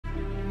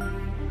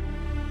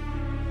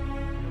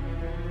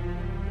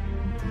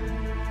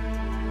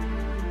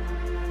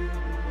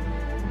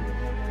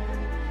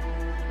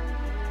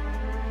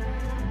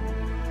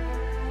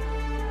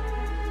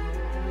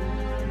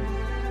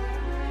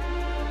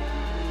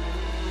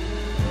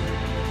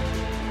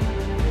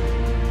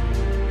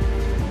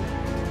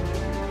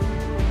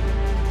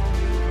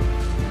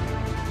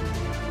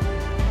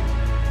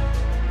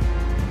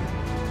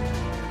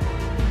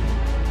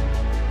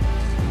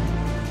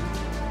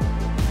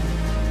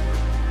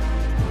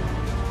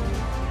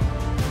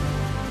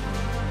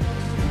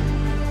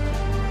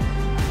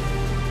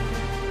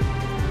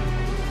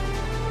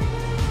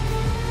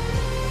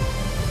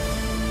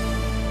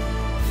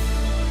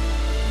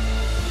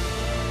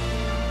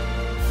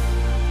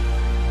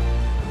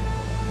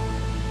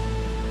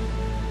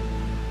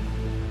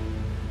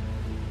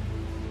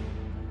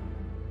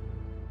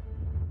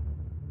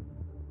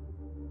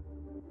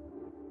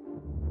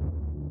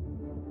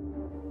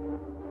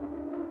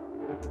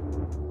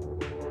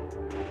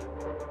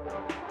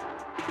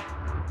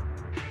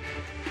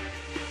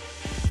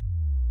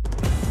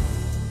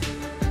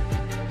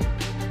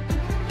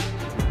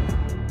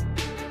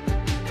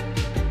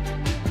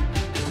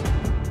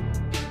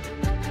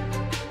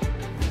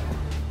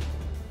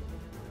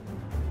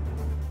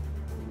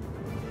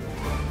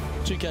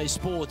2K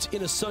Sports,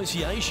 in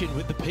association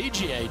with the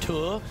PGA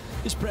Tour,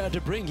 is proud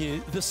to bring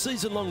you the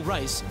season-long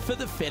race for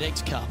the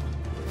FedEx Cup.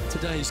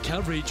 Today's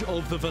coverage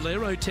of the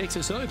Valero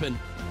Texas Open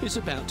is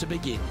about to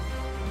begin.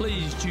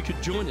 Pleased you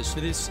could join us for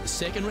this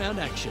second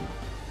round action.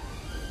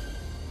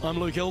 I'm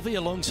Luke Elvey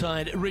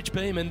alongside Rich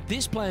Beam, and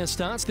this player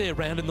starts their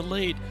round in the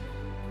lead.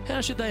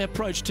 How should they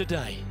approach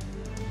today?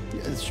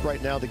 Yes,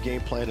 right now the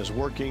game plan is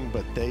working,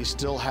 but they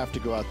still have to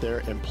go out there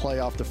and play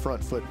off the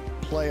front foot,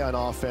 play on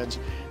offense,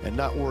 and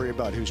not worry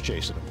about who's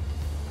chasing them.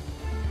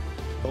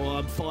 Oh,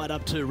 I'm fired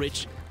up too,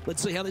 Rich.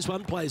 Let's see how this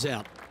one plays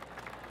out.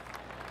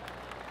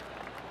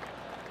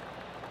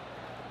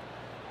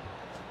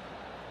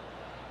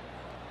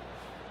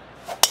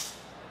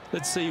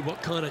 Let's see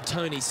what kind of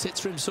tone he sets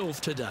for himself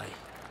today.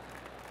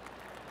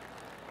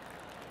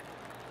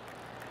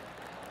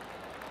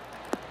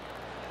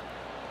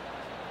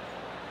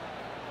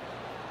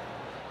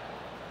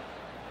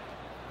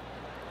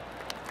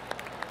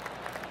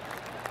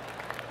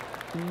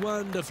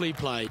 Wonderfully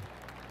played.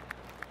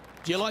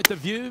 Do you like the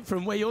view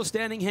from where you're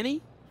standing,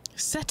 Henny?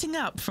 Setting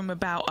up from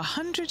about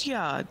 100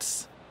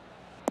 yards.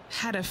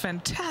 Had a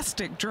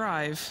fantastic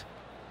drive.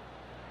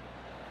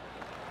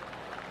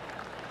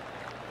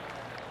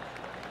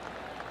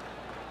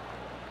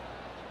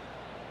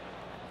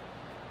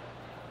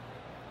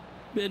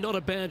 Yeah, not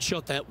a bad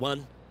shot, that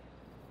one.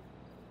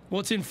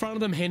 What's in front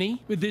of them,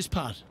 Henny, with this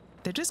putt?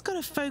 They've just got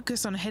to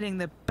focus on hitting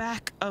the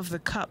back of the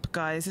cup,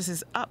 guys. This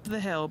is up the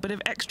hill, bit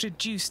of extra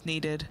juice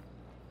needed.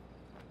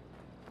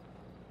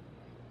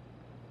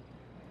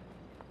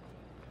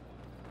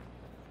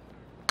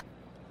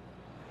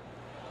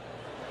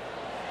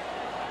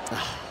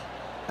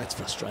 That's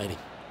frustrating.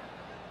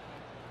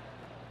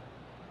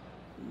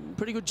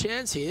 Pretty good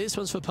chance here. This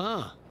one's for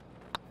par.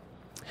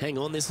 Hang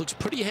on, this looks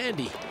pretty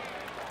handy.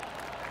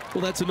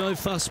 Well, that's a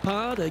no-fuss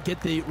par to get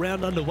the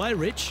round underway,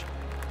 Rich.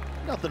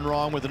 Nothing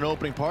wrong with an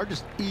opening par,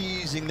 just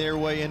easing their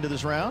way into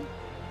this round.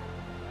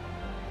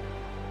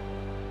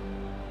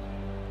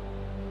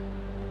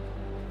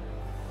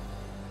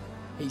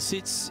 He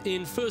sits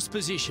in first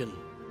position.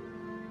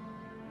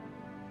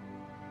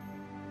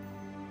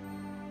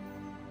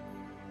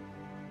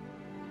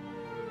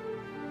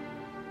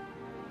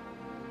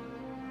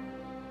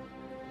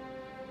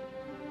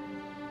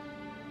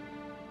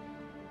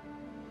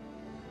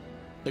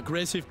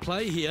 Aggressive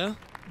play here,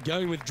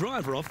 going with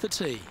driver off the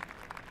tee.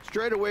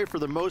 Straight away for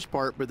the most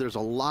part, but there's a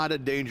lot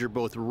of danger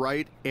both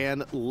right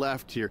and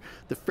left here.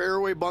 The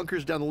fairway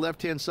bunkers down the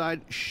left-hand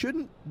side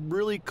shouldn't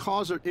really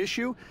cause an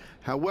issue.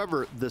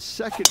 However, the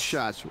second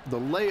shots, the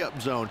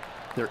layup zone,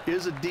 there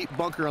is a deep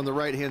bunker on the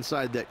right-hand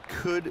side that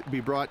could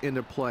be brought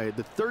into play.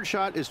 The third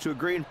shot is to a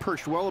green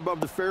perched well above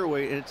the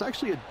fairway, and it's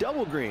actually a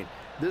double green.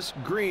 This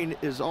green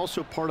is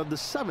also part of the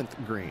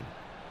 7th green.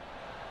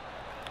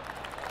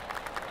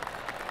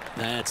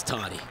 That's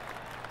tidy.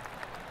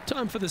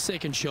 Time for the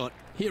second shot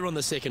here on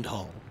the second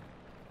hole.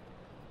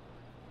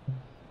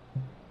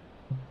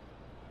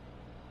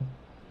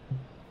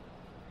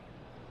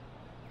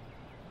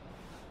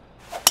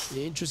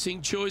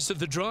 Interesting choice of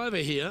the driver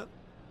here.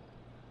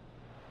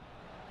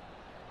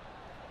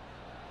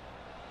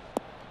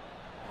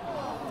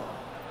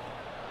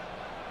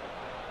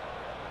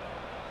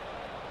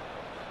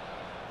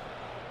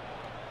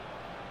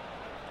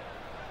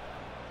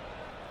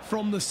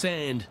 From the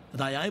sand, are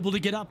they able to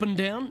get up and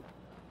down?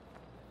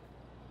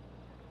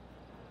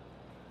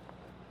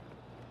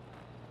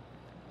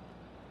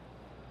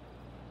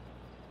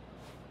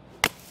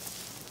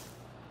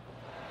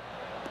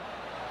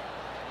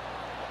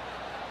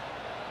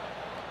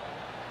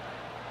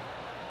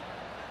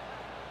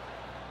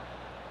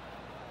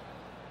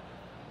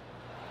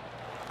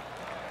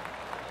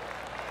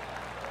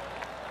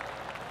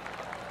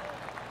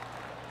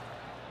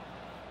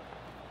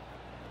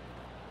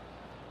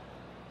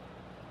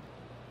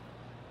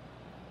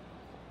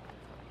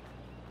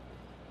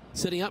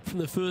 Setting up from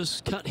the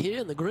first cut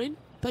here in the green.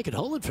 They could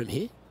hold it from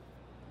here.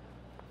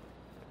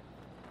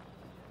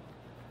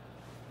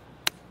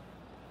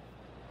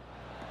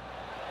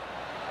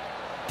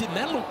 Didn't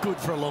that look good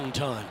for a long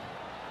time?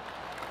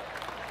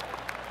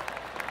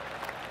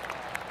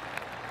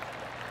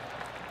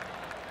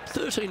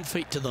 "13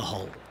 feet to the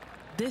hole."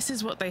 This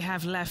is what they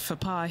have left for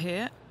par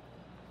here.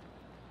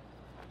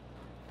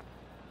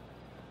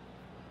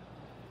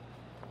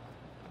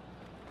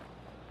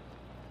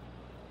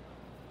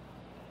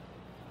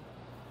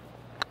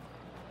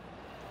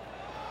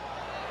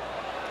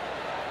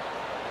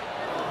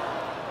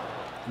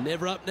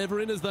 Never up,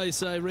 never in, as they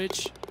say,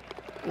 Rich.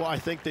 Well, I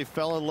think they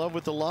fell in love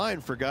with the line,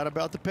 forgot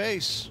about the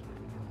pace.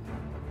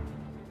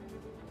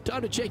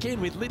 Time to check in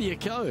with Lydia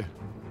Ko.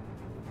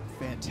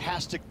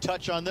 Fantastic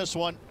touch on this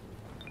one.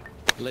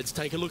 Let's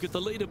take a look at the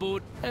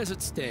leaderboard as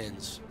it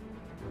stands.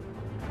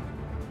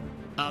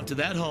 After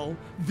that hole,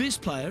 this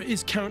player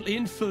is currently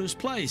in first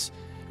place,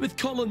 with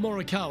Colin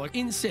Morikawa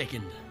in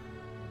second.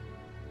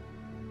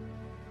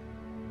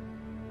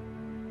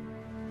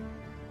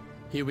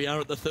 Here we are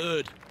at the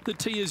third. The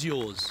tee is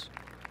yours.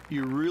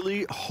 You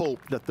really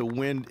hope that the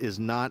wind is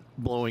not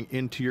blowing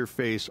into your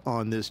face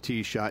on this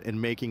tee shot and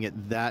making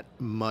it that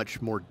much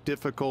more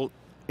difficult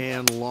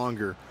and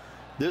longer.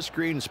 This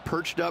green's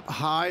perched up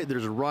high.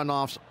 There's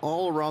runoffs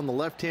all around the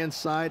left-hand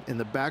side and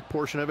the back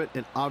portion of it,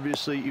 and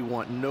obviously you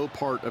want no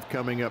part of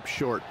coming up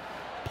short.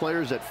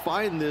 Players that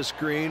find this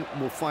green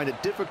will find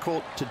it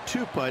difficult to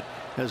two-putt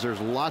as there's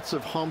lots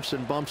of humps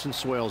and bumps and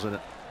swales in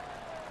it.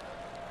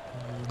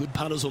 Good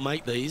putters will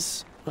make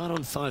these right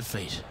on 5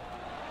 feet.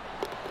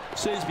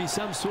 Seems to be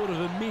some sort of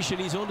a mission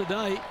he's on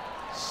today.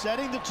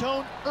 Setting the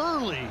tone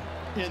early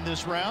in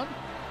this round.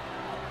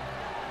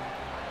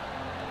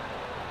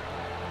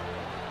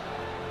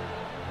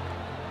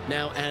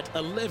 Now at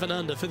 11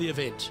 under for the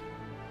event.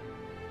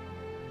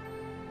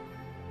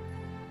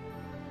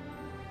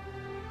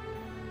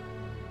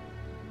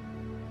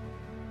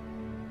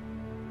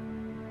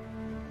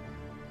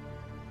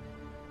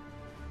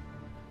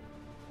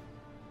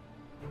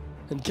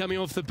 And coming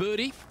off the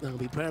birdie, they'll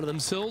be proud of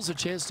themselves, a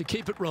chance to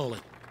keep it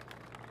rolling.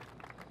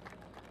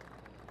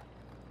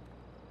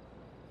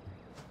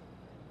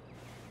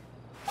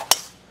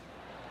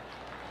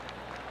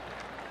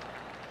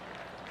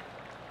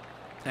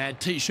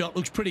 That tee shot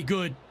looks pretty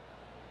good.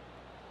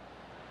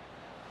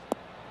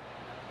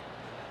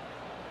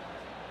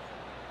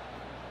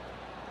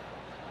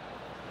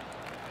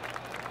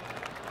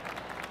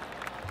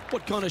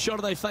 What kind of shot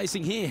are they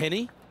facing here,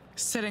 Henny?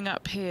 Setting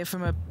up here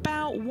from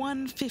about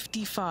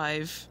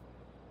 155.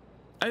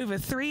 Over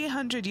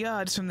 300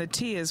 yards from the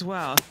tee as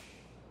well.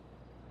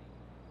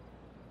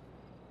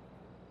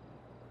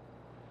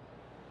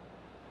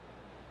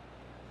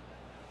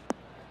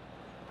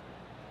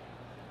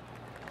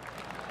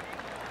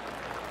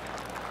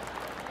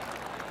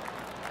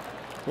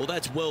 Well,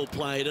 that's well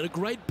played and a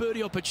great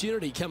birdie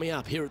opportunity coming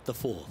up here at the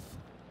 4th.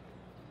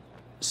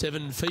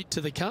 7 feet to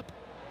the cup.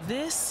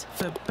 This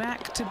for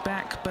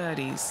back-to-back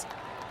birdies.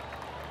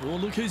 Well,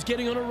 look who's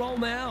getting on a roll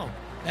now.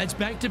 That's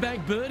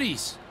back-to-back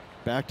birdies.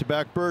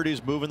 Back-to-back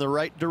birdies move in the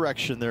right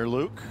direction there,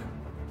 Luke.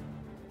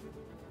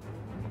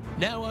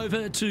 Now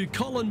over to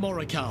Colin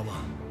Morikawa.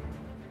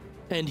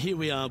 And here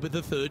we are with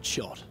the 3rd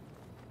shot.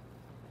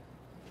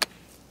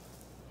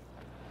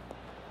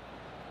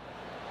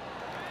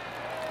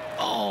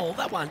 Oh,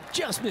 that one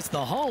just missed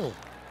the hole.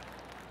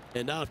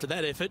 And after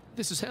that effort,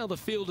 this is how the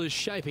field is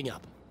shaping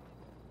up.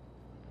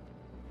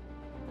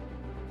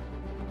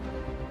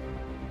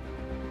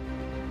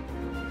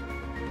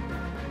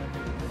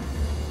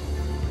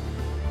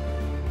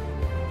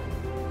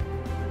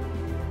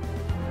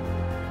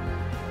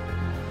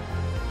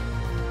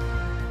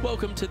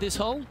 Welcome to this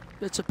hole.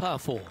 It's a par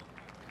 4.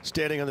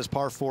 Standing on this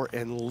par 4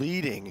 and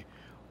leading.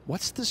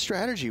 What's the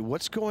strategy?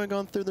 What's going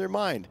on through their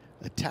mind?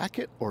 Attack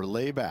it or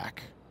lay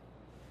back?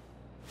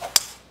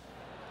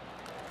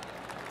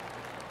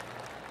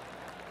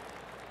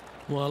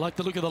 Well, I like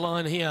the look of the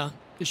line here.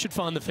 This should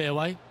find the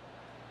fairway.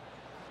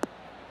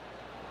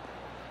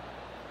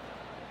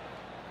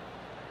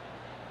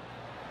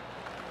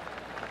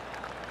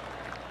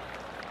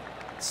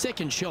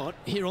 Second shot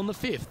here on the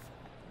 5th.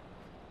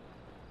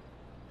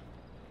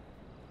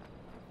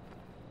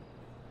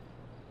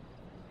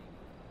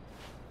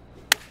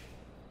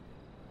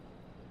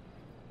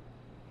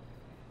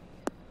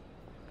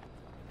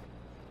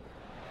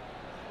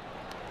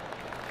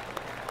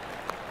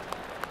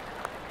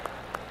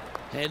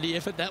 Handy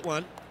effort, that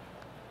one.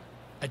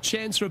 A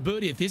chance for a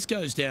birdie if this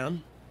goes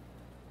down.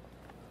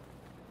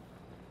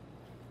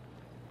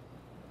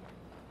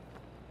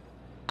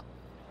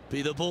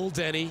 Be the ball,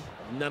 Danny.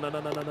 No.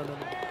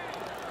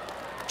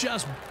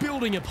 Just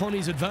building upon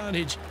his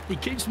advantage. He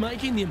keeps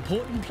making the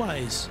important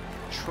plays.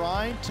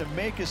 Trying to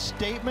make a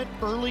statement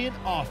early and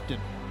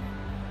often.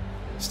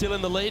 Still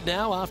in the lead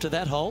now after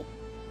that hole.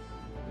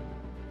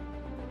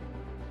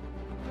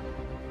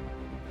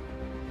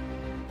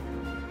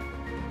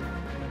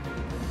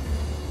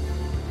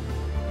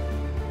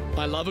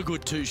 I love a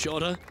good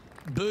two-shotter.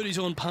 Birdies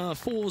on par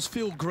 4s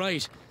feel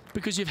great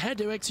because you've had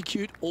to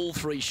execute all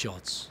 3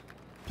 shots.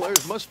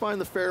 Players must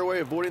find the fairway,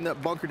 avoiding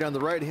that bunker down the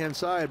right-hand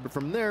side, but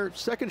from there,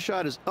 second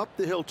shot is up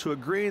the hill to a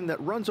green that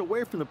runs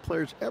away from the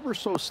players ever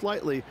so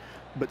slightly,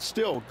 but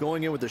still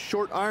going in with a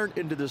short iron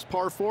into this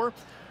par 4,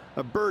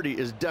 a birdie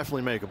is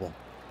definitely makeable.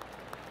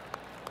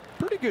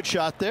 Pretty good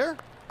shot there.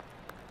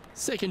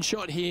 Second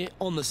shot here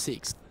on the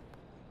 6th.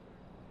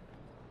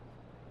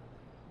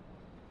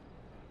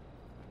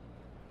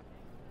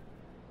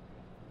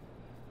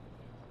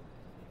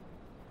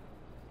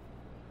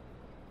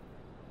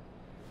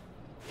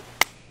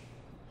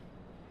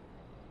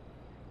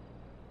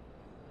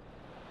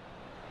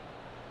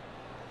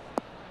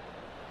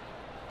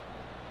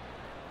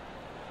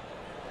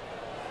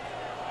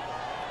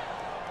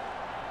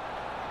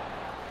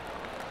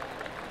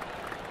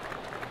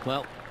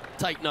 Well,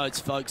 take notes,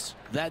 folks.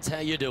 That's how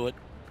you do it.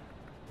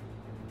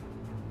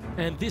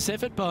 And this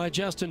effort by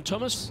Justin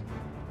Thomas.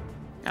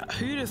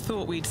 Who'd have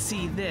thought we'd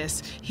see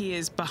this? He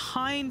is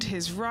behind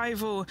his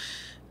rival.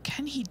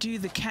 Can he do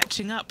the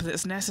catching up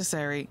that's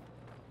necessary?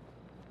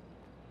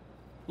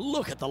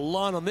 Look at the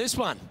line on this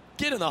one.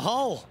 Get in the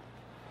hole.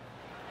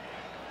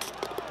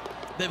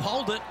 They've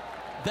holed it.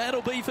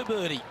 That'll be for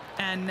birdie.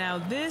 And now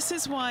this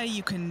is why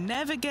you can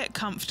never get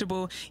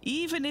comfortable,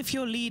 even if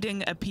you're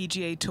leading a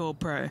PGA Tour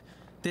pro.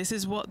 This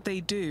is what they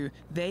do.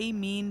 They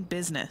mean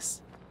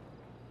business.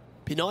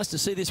 Be nice to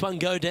see this one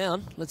go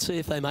down. Let's see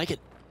if they make it.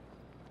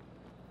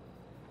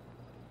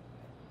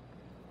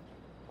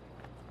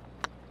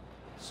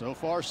 So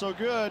far, so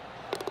good.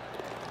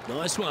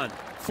 Nice one.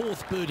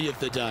 4th birdie of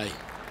the day.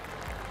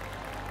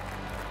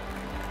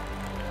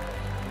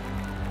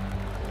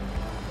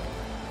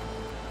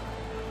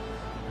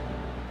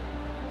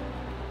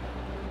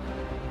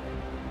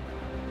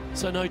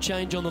 So no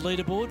change on the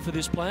leaderboard for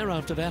this player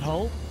after that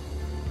hole.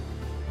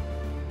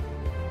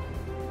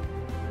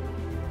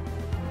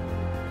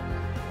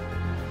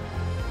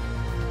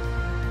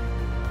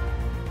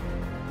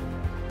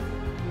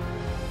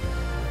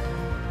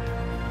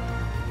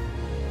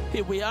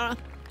 Here we are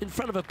in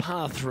front of a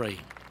par 3.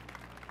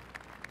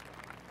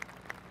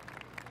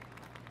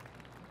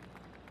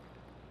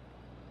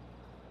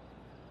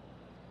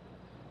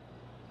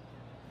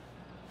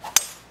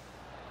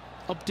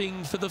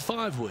 Opting for the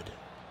 5-wood.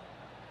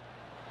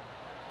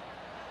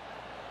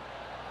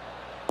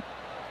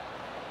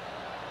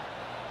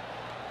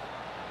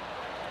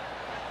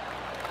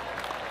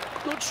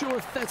 Not sure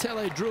if that's how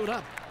they drew it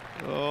up.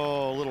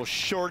 Oh, a little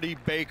shorty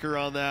Baker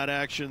on that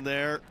action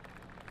there.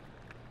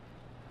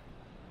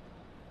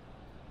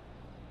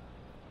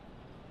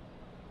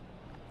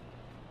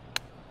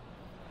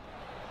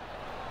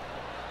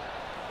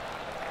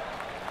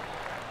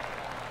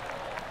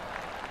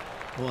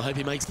 Well, I hope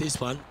he makes this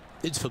one.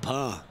 It's for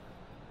par.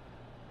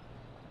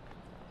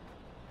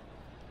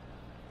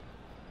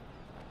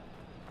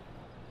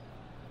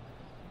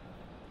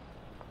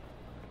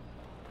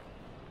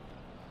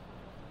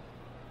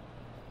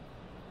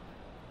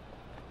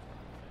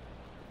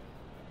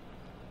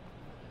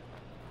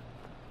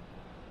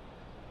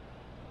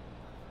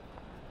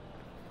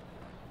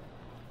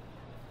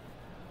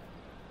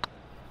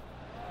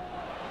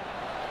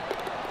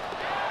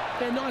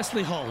 And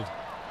nicely holed.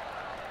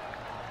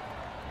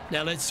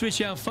 Now let's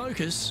switch our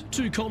focus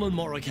to Colin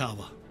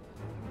Morikawa.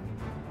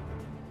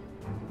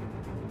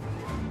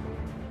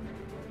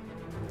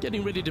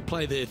 Getting ready to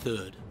play their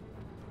 3rd.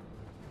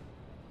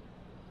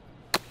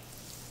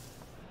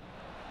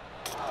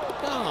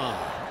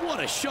 Oh,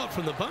 what a shot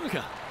from the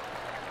bunker.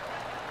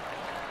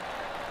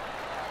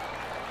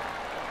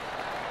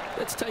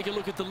 Let's take a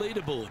look at the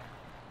leaderboard.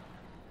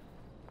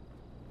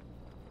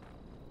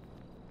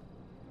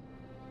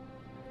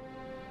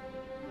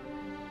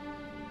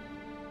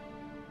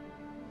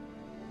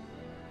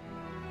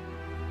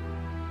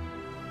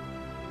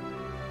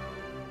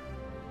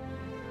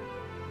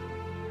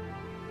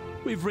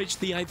 We've reached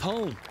the 8th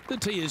hole. The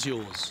tee is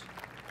yours.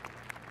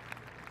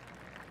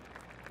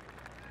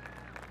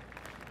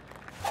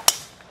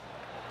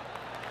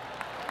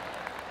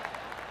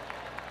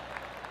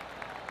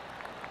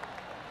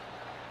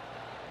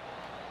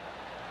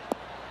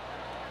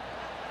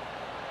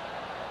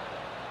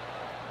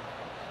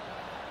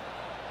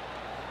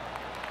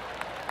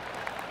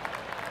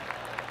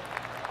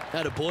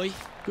 Atta boy,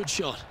 good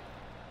shot.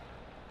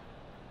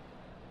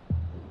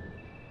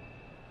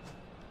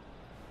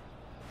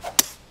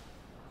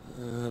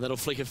 That'll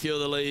flick a few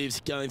of the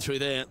leaves going through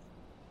there.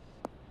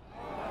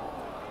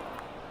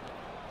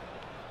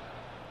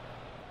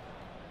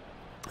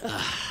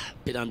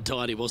 Bit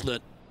untidy, wasn't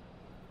it?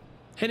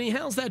 Henny,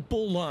 how's that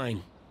ball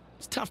lying?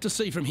 It's tough to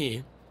see from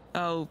here.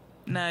 Oh,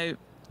 no.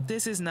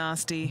 This is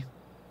nasty.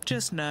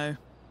 Just no.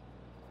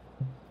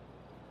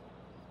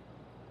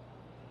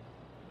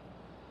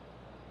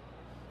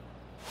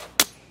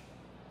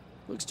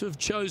 Looks to have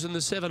chosen the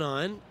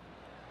 7-iron.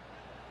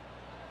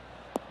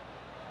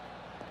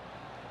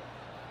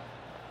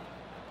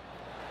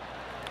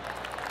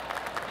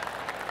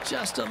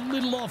 Just a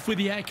little off with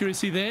the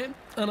accuracy there,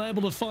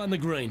 unable to find the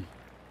green.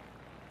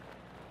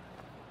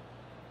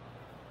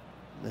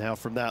 Now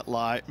from that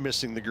lie,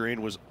 missing the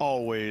green was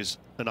always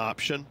an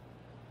option.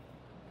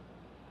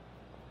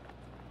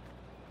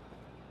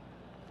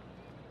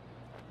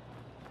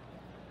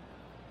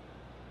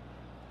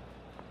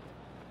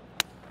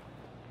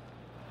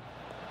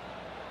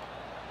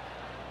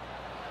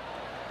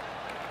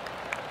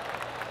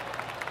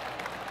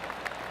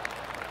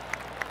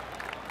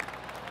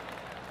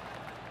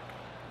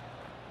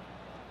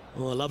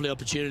 Well, a lovely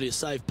opportunity to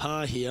save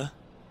par here.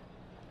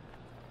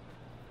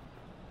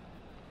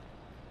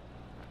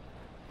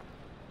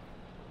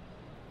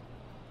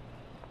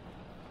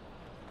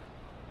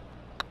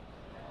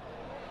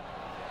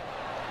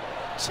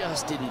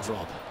 Just didn't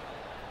drop.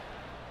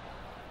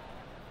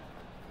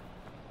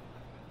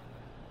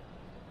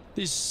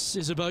 This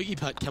is a bogey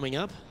putt coming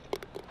up.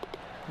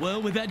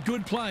 Well, with that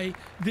good play,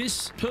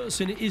 this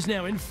person is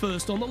now in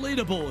 1st on the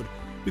leaderboard,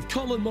 with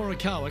Colin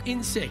Morikawa in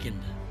 2nd.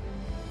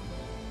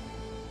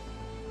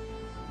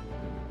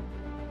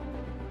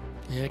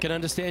 Yeah, I can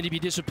understand you'd be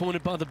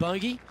disappointed by the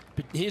bogey,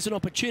 but here's an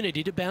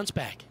opportunity to bounce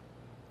back.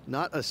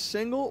 Not a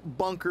single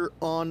bunker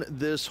on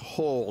this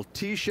hole.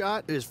 Tee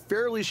shot is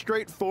fairly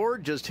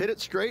straightforward. Just hit it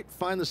straight,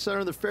 find the center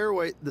of the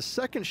fairway. The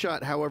second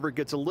shot, however,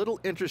 gets a little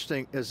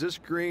interesting as this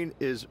green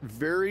is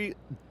very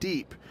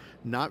deep,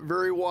 not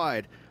very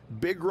wide.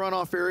 Big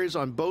runoff areas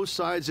on both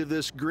sides of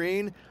this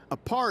green. A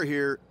par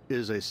here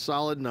is a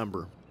solid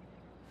number.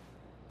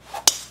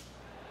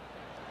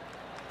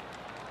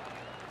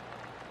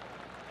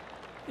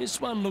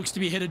 This one looks to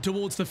be headed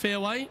towards the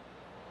fairway.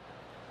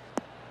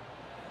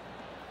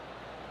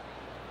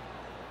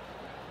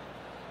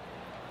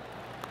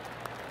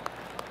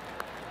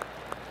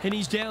 And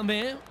he's down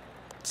there.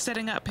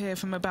 Setting up here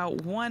from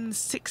about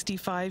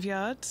 165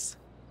 yards.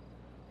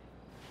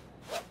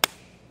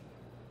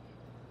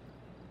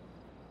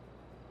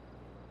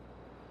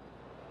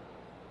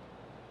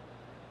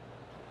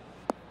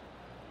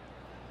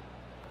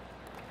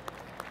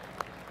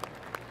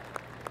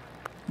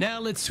 Now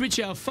let's switch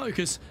our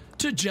focus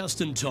to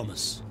Justin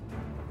Thomas.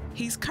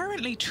 He's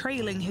currently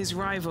trailing his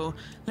rival.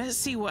 Let's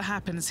see what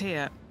happens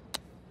here.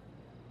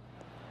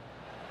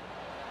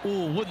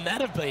 Oh, wouldn't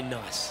that have been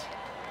nice?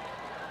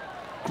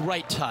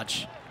 Great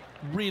touch.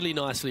 Really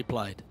nicely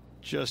played.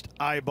 Just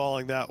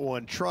eyeballing that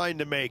one, trying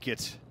to make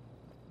it.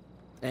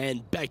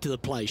 And back to the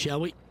play,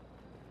 shall we?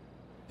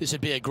 This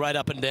would be a great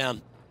up and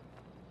down.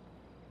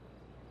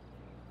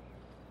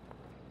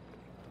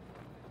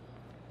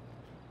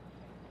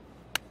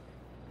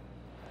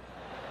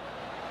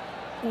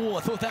 Oh,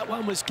 I thought that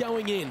one was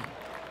going in.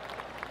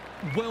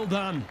 Well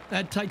done.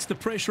 That takes the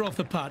pressure off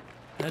the putt.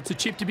 That's a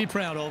chip to be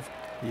proud of.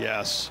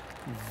 Yes,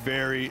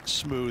 very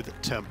smooth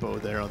tempo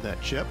there on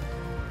that chip.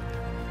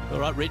 All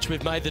right, Rich,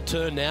 we've made the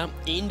turn now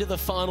into the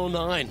final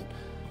 9.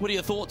 What are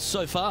your thoughts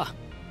so far?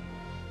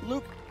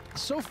 Luke,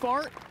 so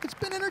far, it's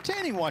been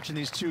entertaining watching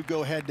these two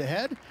go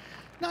head-to-head.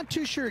 Not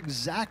too sure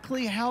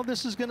exactly how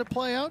this is going to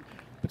play out,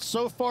 but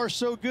so far,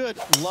 so good.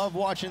 Love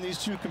watching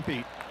these two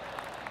compete.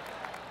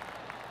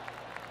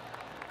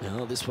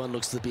 Well, this one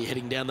looks to be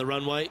heading down the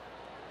runway.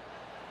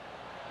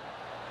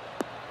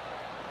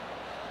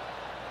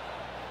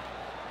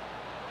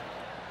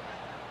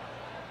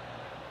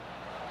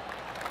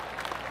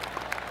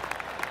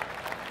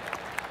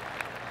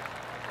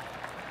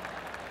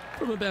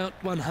 From about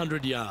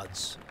 100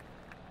 yards.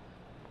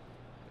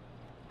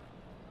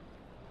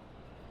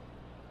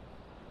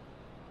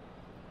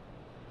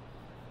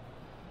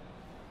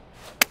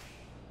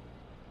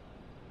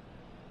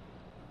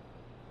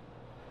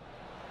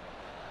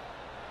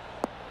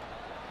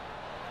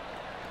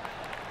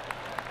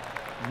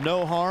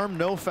 No harm,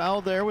 no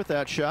foul there with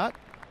that shot.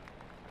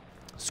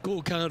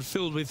 Scorecard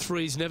filled with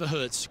threes never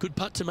hurts. Good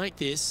putt to make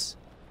this.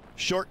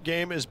 Short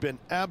game has been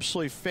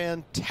absolutely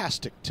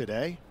fantastic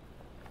today.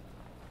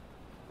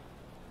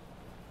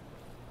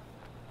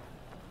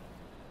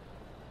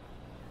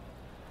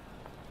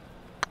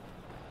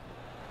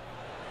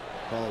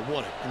 Oh,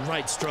 what a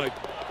great stroke.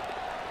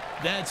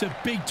 That's a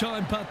big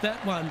time putt,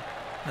 that one.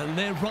 And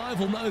their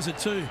rival knows it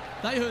too.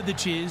 They heard the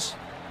cheers.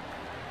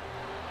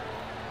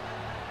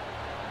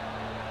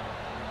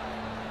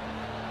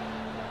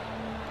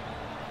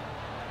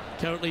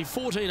 Currently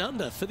 14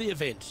 under for the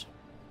event.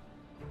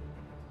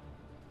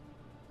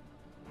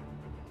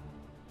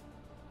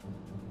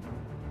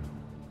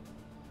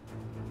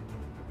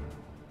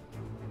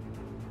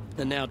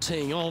 And now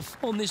teeing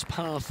off on this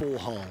par 4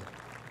 hole.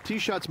 Tee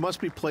shots must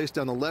be placed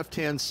on the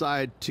left-hand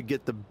side to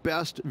get the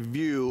best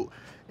view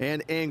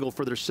and angle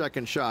for their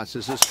second shots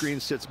as this green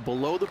sits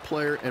below the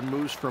player and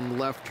moves from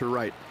left to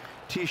right.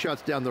 Tee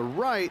shots down the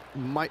right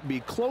might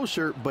be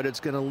closer, but it's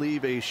going to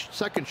leave a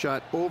second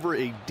shot over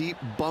a deep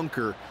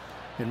bunker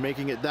and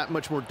making it that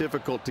much more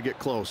difficult to get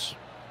close.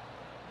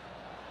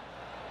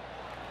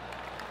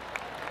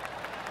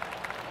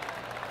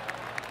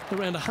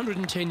 Around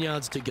 110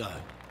 yards to go.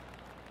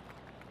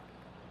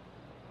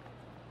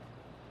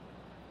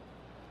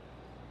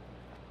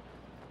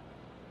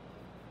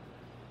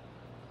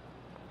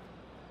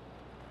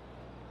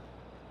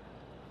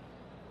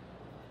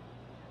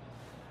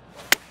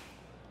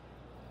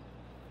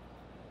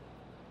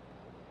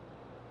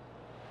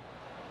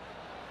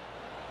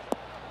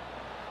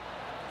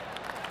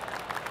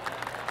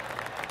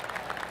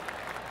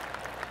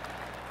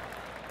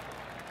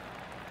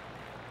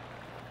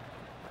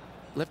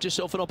 Left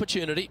yourself an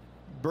opportunity.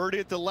 Birdie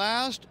at the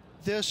last.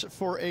 This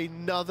for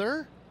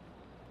another.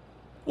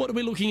 What are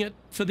we looking at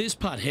for this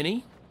putt,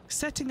 Henny?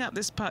 Setting up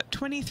this putt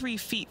 23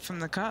 feet from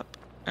the cup.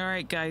 All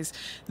right, guys,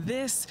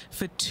 this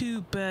for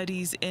 2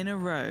 birdies in a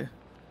row.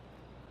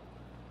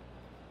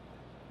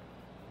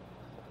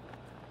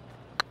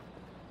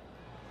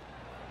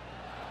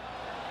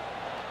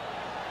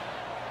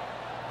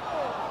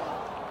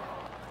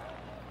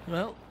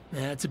 Well,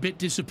 that's a bit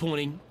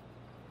disappointing.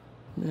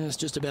 It's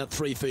just about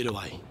 3 feet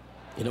away.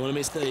 You don't want to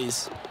miss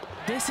these.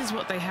 This is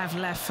what they have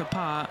left for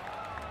par.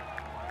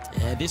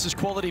 And this is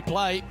quality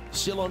play,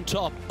 still on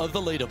top of the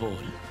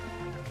leaderboard.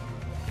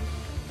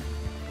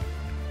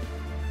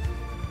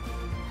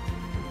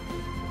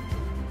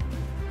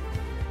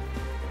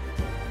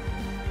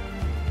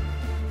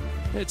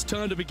 It's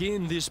time to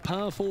begin this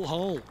par 4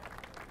 hole.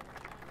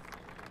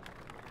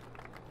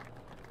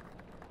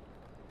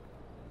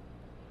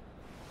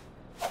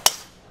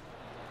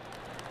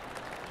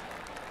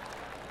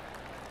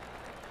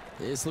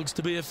 This looks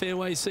to be a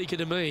fairway seeker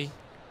to me.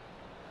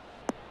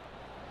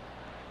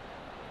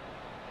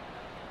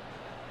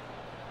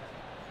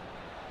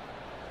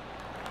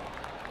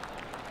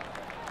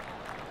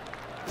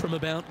 From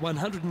about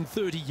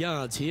 130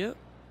 yards here.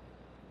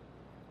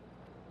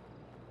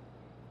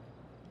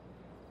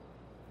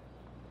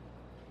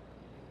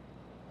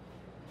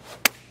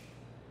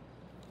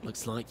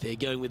 Looks like they're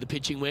going with the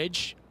pitching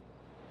wedge.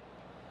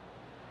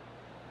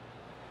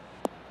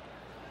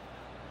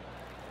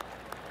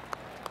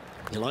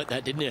 You like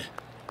that, didn't you?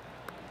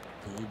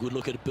 Oh, good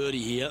look at a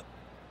birdie here.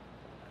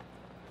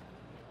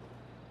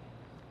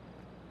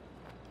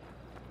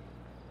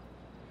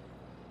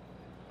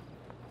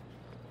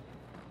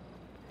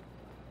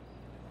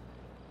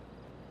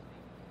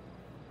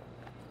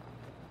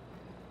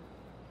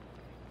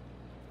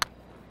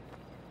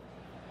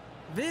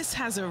 This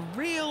has a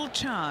real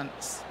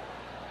chance.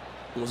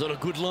 Was on a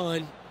good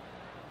line.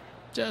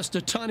 Just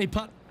a tiny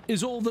putt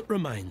is all that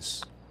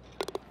remains.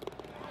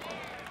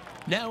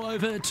 Now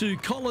over to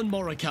Colin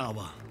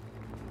Morikawa.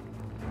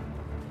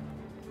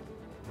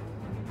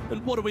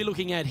 And what are we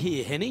looking at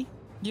here, Henny?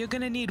 You're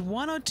going to need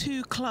 1 or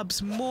 2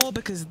 clubs more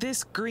because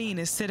this green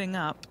is sitting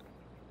up.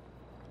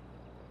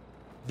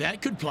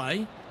 That could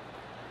play.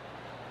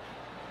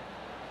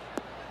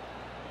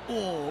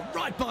 Oh,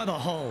 right by the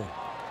hole.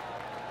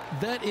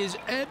 That is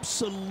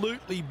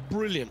absolutely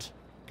brilliant.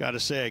 Got to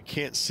say, I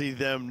can't see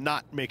them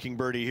not making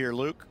birdie here,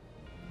 Luke.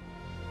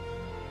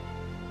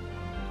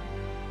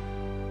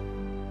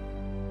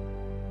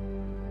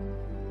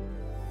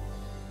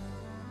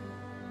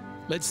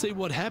 Let's see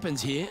what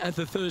happens here at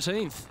the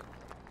 13th.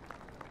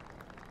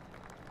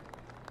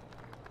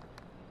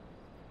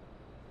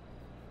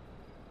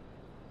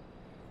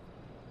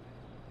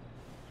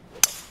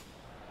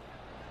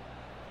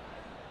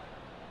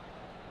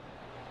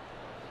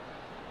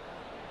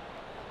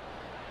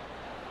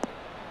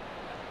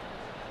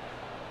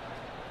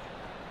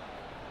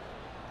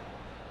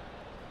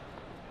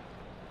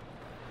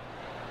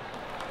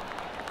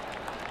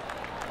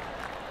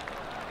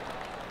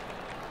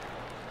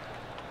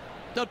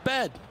 Not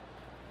bad.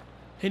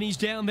 And he's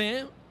down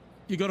there.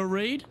 You got to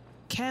read.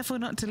 Careful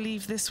not to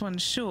leave this one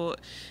short.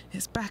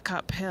 It's back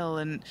uphill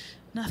and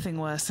nothing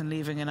worse than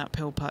leaving an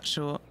uphill putt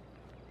short.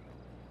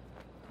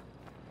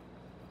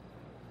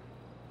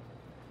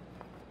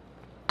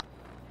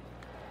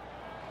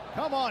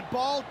 Come on,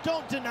 ball.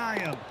 Don't deny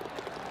him.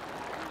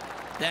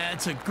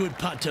 That's a good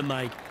putt to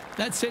make.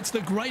 That sets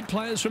the great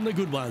players from the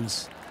good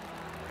ones.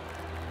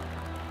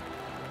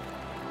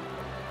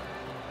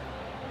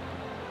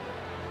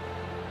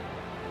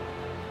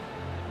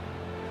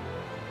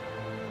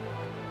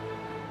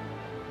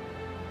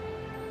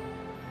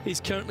 He's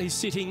currently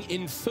sitting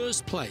in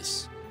first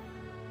place.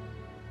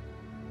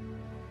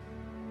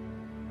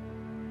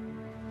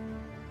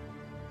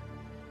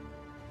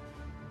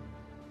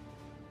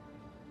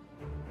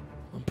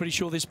 I'm pretty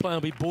sure this player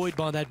will be buoyed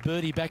by that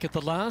birdie back at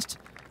the last.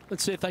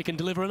 Let's see if they can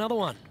deliver another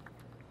one.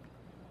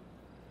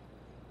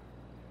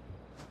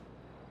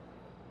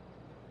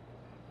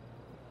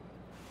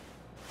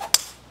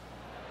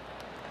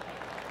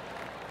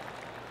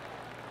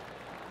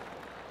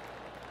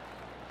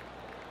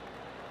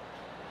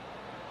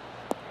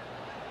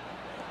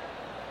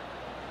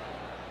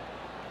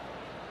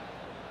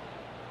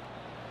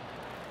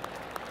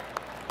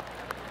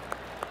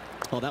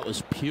 Oh, that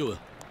was pure.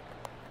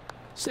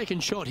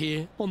 Second shot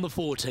here on the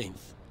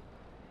 14th.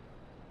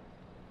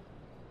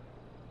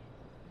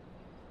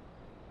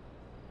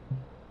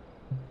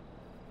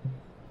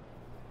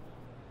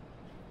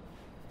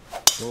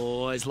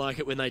 Always like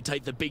it when they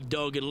take the big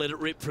dog and let it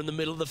rip from the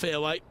middle of the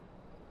fairway.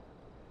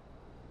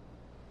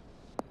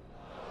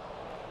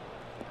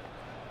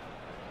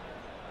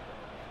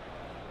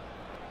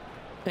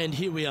 And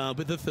here we are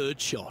with the third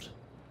shot.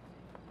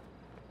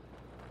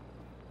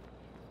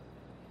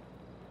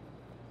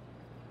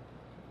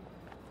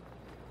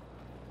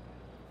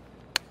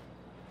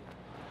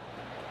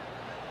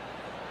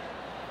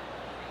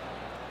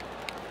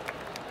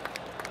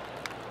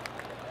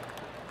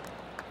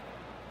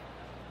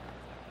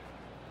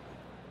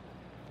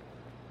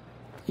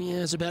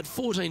 Yeah, it's about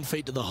 14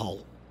 feet to the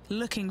hole.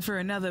 Looking for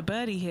another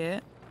birdie here.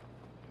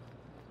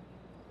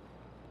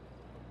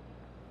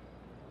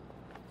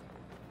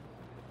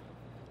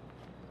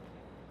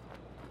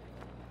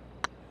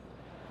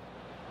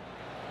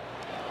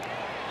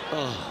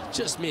 Oh,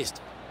 just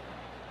missed.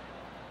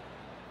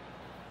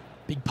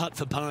 Big putt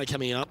for par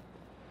coming up.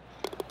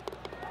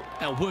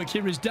 Our work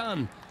here is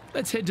done.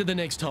 Let's head to the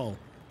next hole.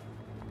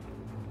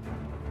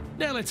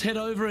 Now let's head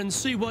over and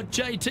see what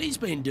JT's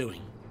been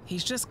doing.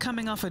 He's just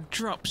coming off a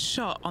drop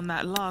shot on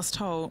that last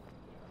hole.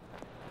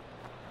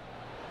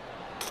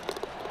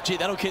 Gee,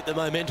 that'll keep the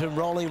momentum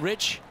rolling,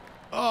 Rich.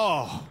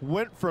 Oh,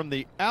 went from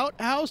the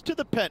outhouse to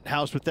the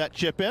penthouse with that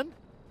chip in.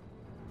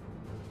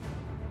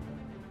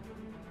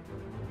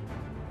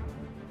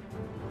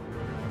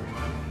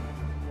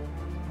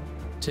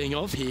 Teeing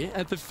off here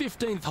at the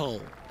 15th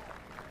hole.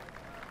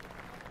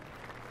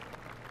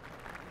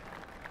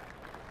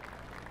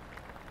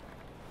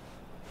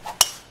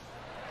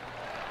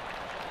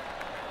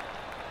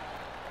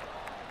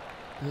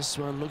 This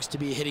one looks to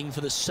be heading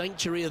for the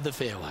sanctuary of the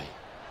fairway.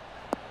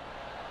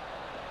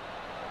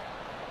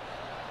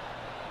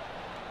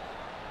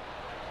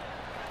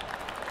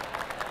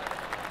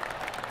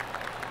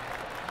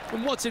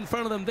 And what's in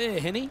front of them there,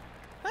 Henny?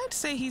 I'd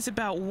say he's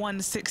about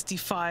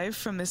 165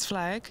 from this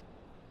flag.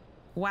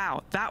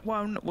 Wow, that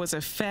one was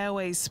a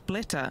fairway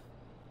splitter.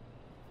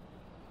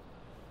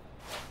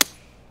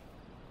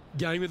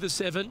 Going with the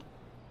 7.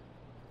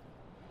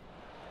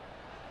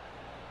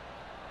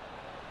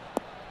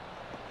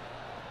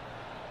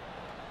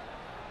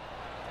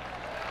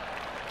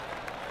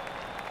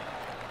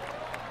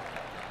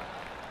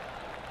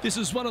 This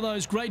is one of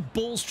those great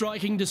ball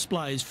striking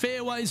displays,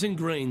 fairways and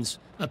greens.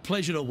 A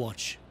pleasure to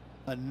watch.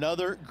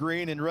 Another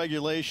green in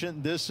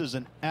regulation. This is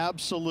an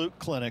absolute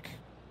clinic.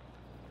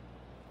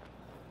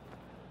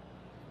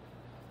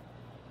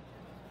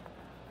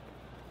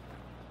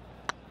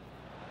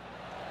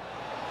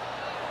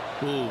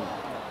 Ooh.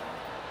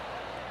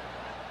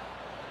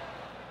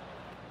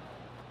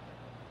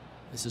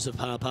 This is a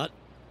par putt.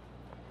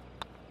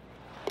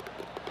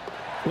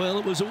 Well,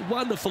 it was a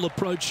wonderful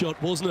approach shot,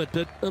 wasn't it?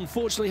 But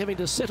unfortunately having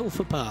to settle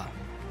for par.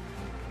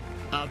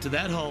 After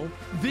that hole,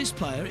 this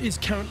player is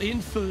currently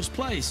in first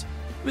place,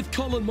 with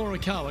Colin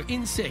Morikawa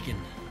in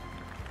second.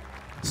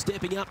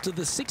 Stepping up to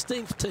the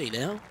 16th tee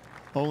now.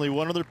 Only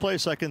one other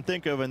place I can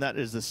think of, and that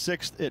is the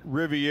 6th at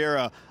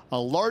Riviera. A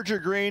larger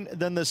green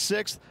than the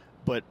 6th,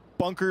 but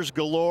bunkers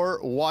galore.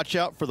 Watch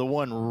out for the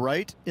one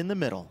right in the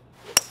middle.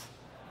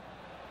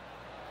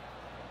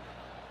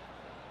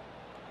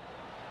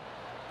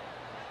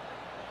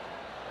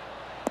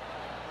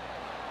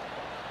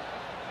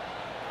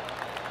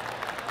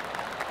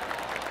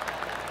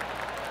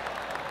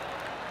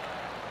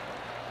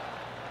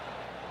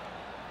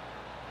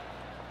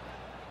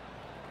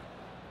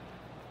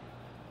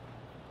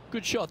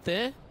 Good shot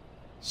there.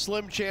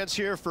 Slim chance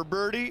here for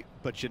birdie,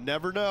 but you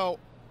never know.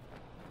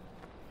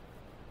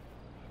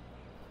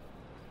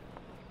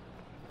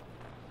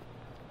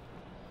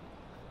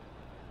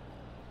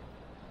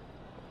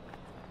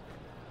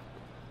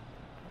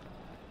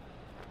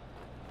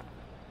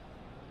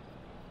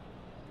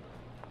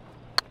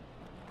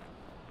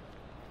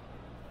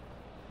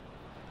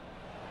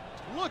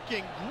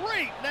 Looking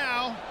great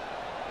now.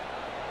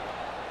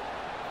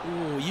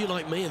 Oh, you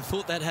like me and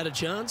thought that had a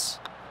chance?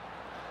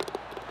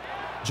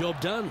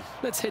 Job done.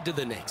 Let's head to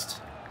the next.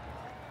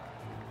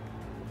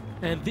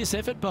 And this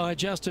effort by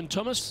Justin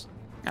Thomas.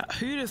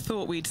 Who'd have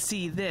thought we'd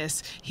see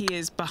this? He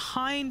is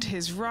behind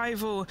his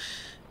rival.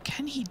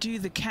 Can he do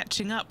the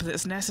catching up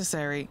that's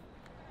necessary?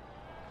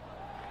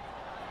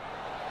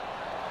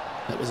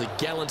 That was a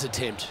gallant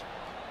attempt.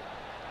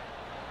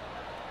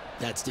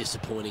 That's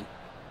disappointing.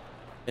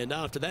 And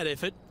after that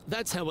effort,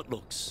 that's how it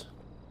looks.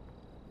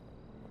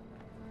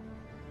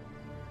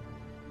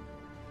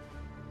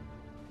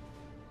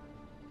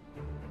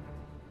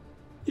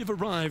 You've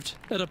arrived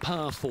at a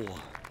par 4.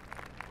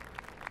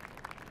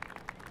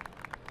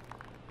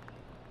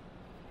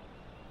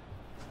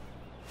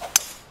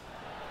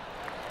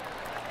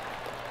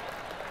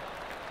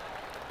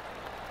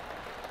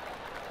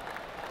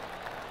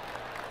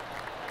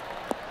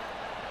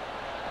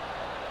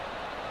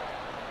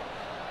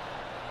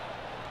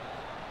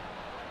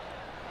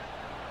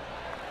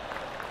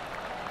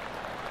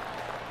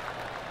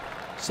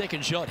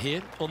 Second shot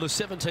here on the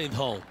 17th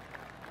hole.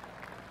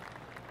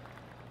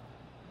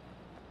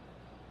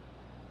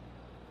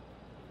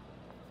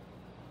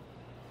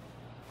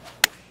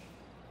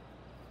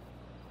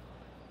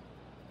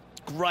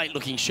 Great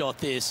looking shot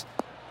this.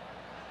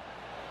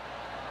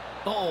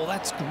 Oh,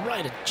 that's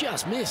great. It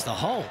just missed the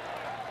hole.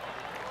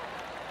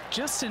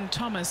 Justin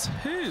Thomas,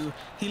 who?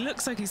 He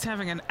looks like he's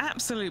having an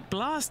absolute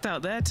blast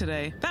out there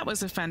today. That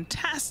was a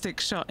fantastic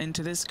shot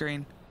into this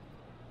green.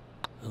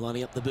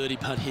 Lining up the birdie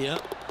putt here.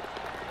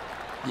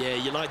 Yeah,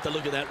 you like the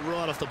look of that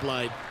right off the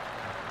blade.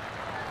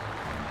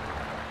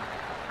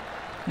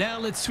 Now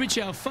let's switch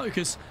our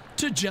focus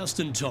to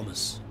Justin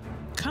Thomas.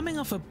 Coming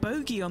off a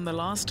bogey on the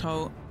last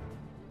hole.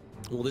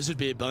 Well, this would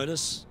be a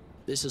bonus.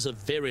 This is a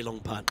very long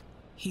putt.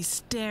 He's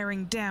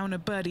staring down a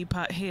birdie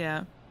putt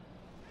here.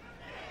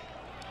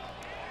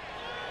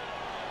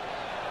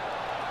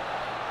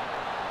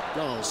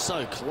 Oh,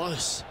 so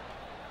close.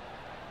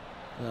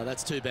 Oh,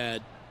 that's too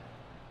bad.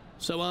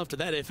 So after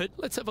that effort,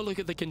 let's have a look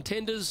at the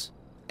contenders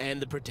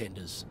and the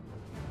pretenders.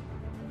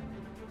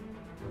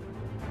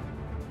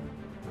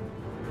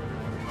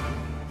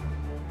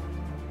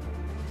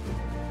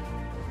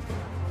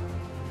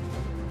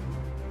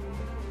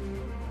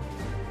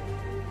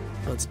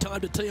 It's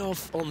time to tee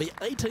off on the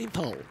 18th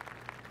hole.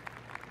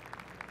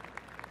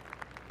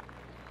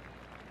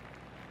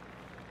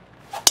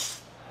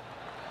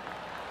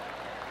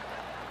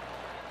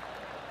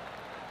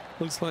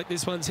 Looks like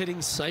this one's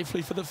heading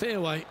safely for the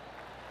fairway.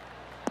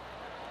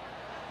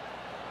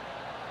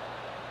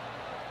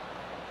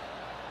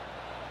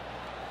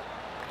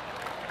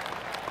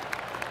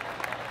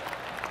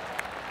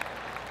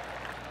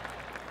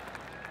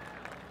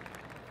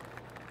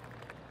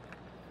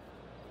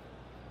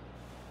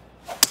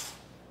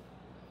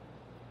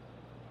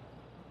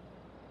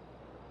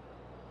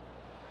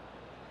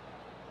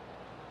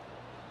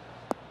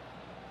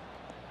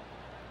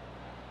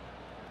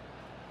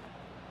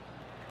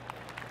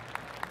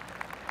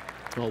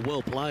 Oh,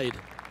 well played.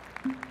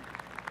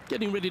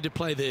 Getting ready to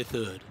play their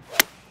third.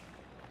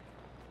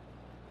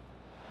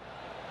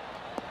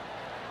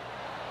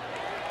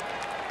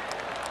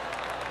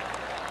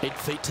 Head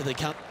feet to the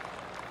cup.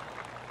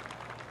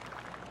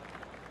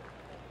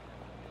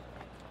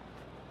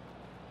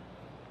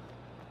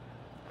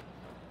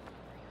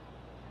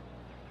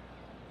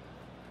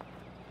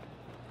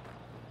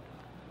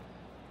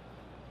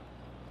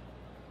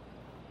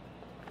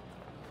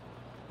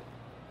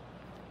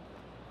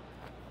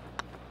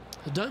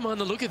 I don't mind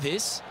the look of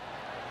this.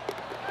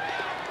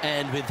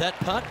 And with that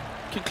putt,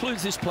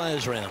 concludes this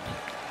players' round.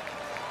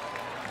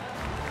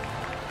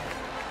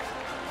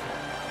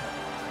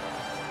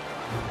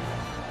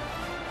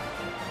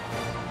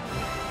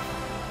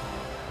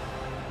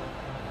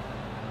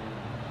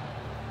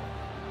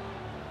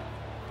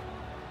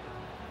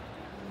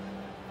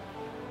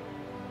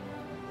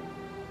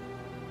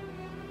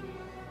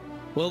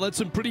 Well, that's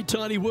some pretty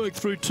tidy work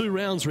through 2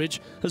 rounds, Rich.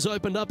 Has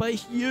opened up a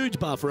huge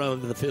buffer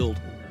over the field.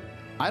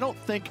 I don't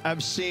think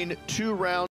I've seen 2 rounds